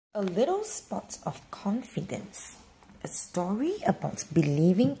A Little Spot of Confidence, a story about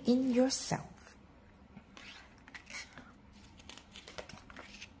believing in yourself.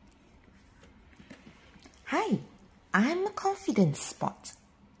 Hi, I'm a confidence spot.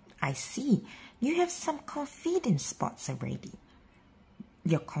 I see you have some confidence spots already.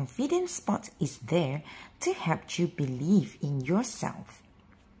 Your confidence spot is there to help you believe in yourself.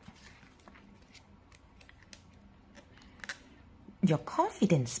 Your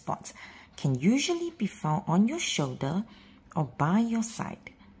confidence spot can usually be found on your shoulder or by your side.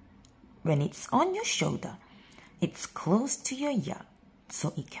 When it's on your shoulder, it's close to your ear,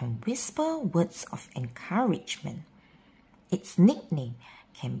 so it can whisper words of encouragement. Its nickname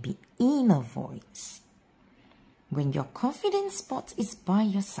can be inner voice. When your confidence spot is by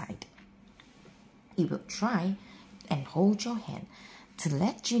your side, it will try and hold your hand to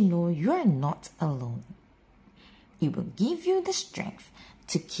let you know you're not alone. It will give you the strength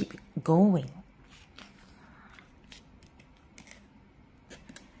to keep going.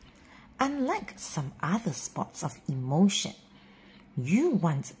 Unlike some other spots of emotion, you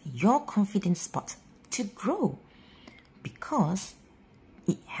want your confidence spot to grow because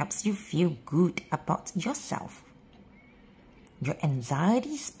it helps you feel good about yourself. Your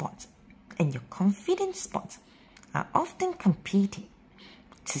anxiety spot and your confidence spot are often competing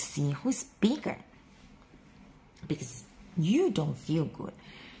to see who's bigger, because you don't feel good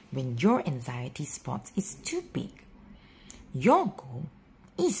when your anxiety spot is too big. Your goal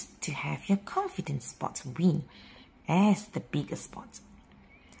is to have your confidence spot win as the bigger spot.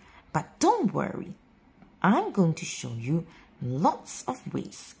 But don't worry, I'm going to show you lots of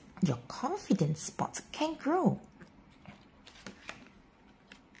ways your confidence spot can grow.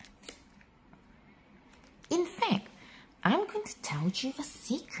 In fact, I'm going to tell you a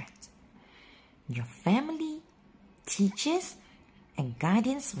secret. Your family, teachers, and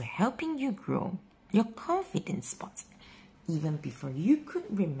guardians were helping you grow your confidence spot even before you could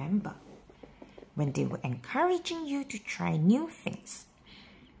remember, when they were encouraging you to try new things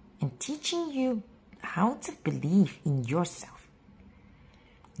and teaching you how to believe in yourself.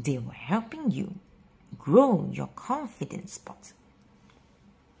 They were helping you grow your confidence spot.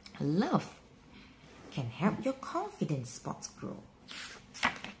 Love can help your confidence spot grow.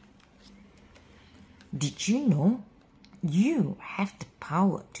 Did you know you have the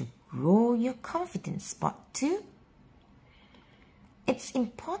power to grow your confidence spot too? It's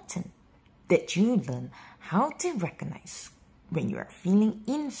important that you learn how to recognize when you are feeling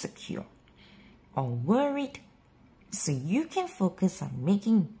insecure or worried, so you can focus on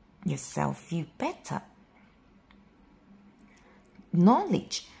making yourself feel better.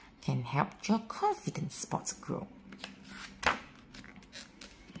 Knowledge can help your confidence spot grow.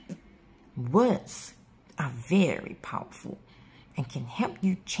 Words are very powerful and can help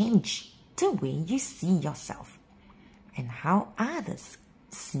you change the way you see yourself and how others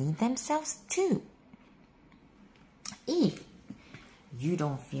see themselves too. If you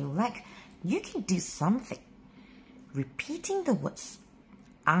don't feel like you can do something, repeating the words,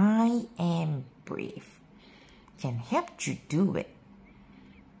 "I am brave," can help you do it.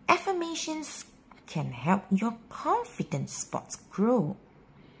 Affirmations can help your confidence spots grow.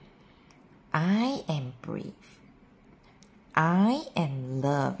 I am brave. I am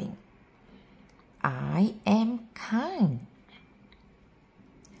loving. I am kind.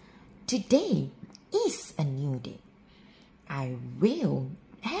 Today is a new day. I will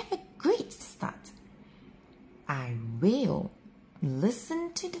have a great start. I will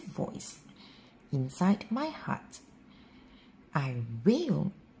listen to the voice inside my heart. I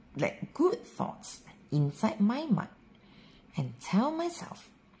will let good thoughts inside my mind and tell myself,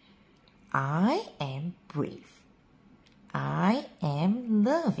 I am brave. I am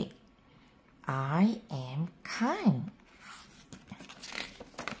loving. I am kind.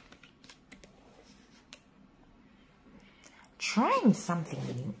 Trying something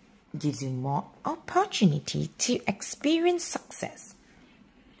new gives you more opportunity to experience success.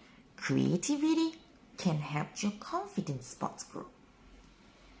 Creativity can help your confidence spots grow.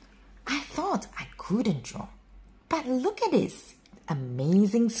 I thought I couldn't draw, but look at this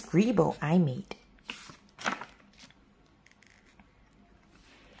amazing scribble I made.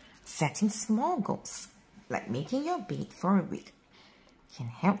 Setting small goals, like making your bed for a week, can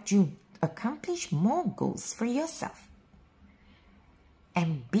help you accomplish more goals for yourself.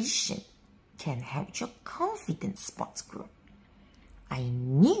 Ambition can help your confidence spots grow. I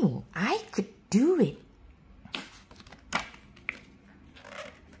knew I could do it.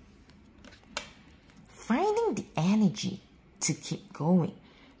 Finding the energy to keep going,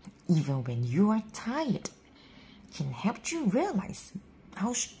 even when you are tired, can help you realize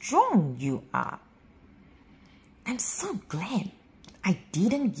how strong you are. I'm so glad I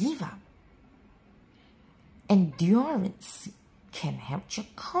didn't give up. Endurance can help your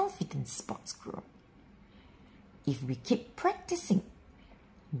confidence spots grow. If we keep practicing,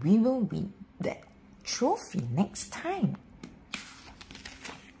 we will win that trophy next time.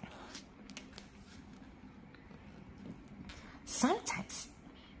 Sometimes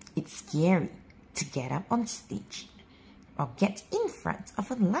it's scary to get up on stage or get in front of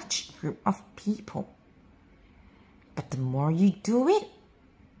a large group of people. But the more you do it,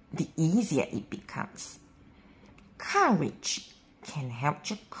 the easier it becomes. Courage can help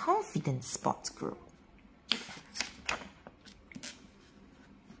your confidence spots grow.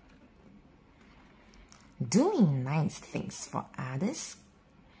 Doing nice things for others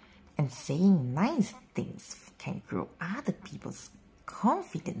and saying nice things can grow other people's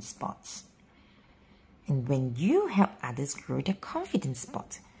confidence spots. And when you help others grow their confidence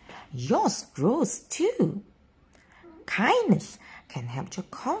spot, yours grows too. Kindness can help your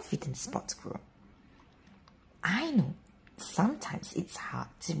confidence spots grow. I know sometimes it's hard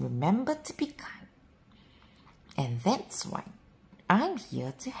to remember to be kind. And that's why I'm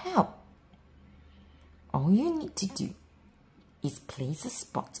here to help. All you need to do is place a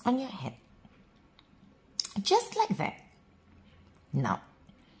spot on your head. Just like that. Now,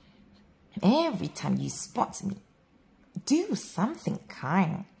 every time you spot me, do something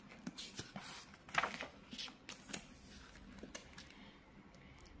kind.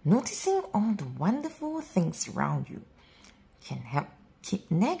 Noticing all the wonderful things around you can help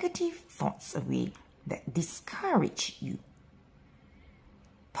keep negative thoughts away that discourage you.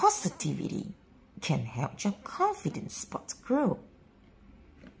 Positivity can help your confidence spots grow.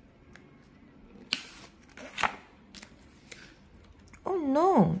 Oh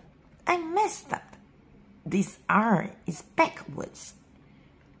no, I messed up. This R is backwards.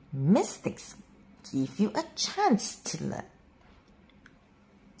 Mistakes give you a chance to learn.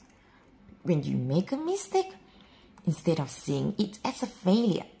 When you make a mistake, instead of seeing it as a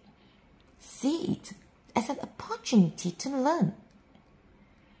failure, see it as an opportunity to learn.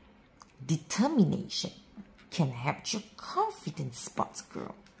 Determination can help your confidence spots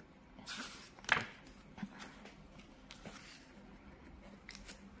grow.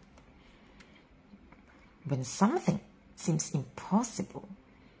 When something seems impossible,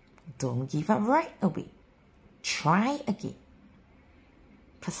 don't give up right away. Try again.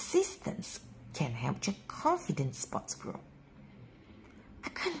 Persistence can help your confidence spots grow. I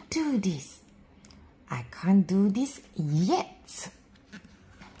can't do this. I can't do this yet.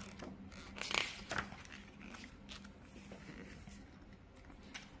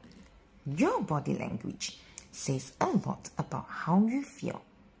 Your body language says a lot about how you feel.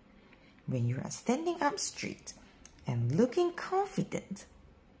 When you are standing up straight and looking confident,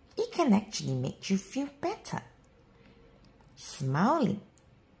 it can actually make you feel better. Smiling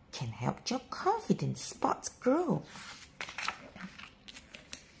can help your confidence spots grow.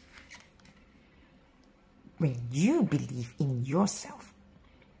 When you believe in yourself,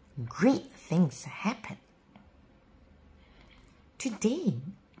 great things happen. Today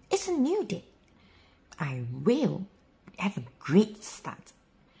is a new day. I will have a great start.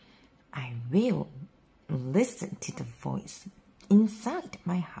 I will listen to the voice inside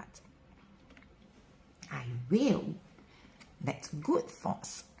my heart. I will let good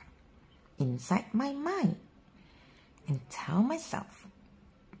thoughts inside my mind and tell myself,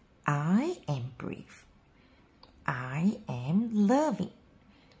 I am brave. I am loving.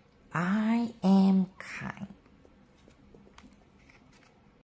 I am kind.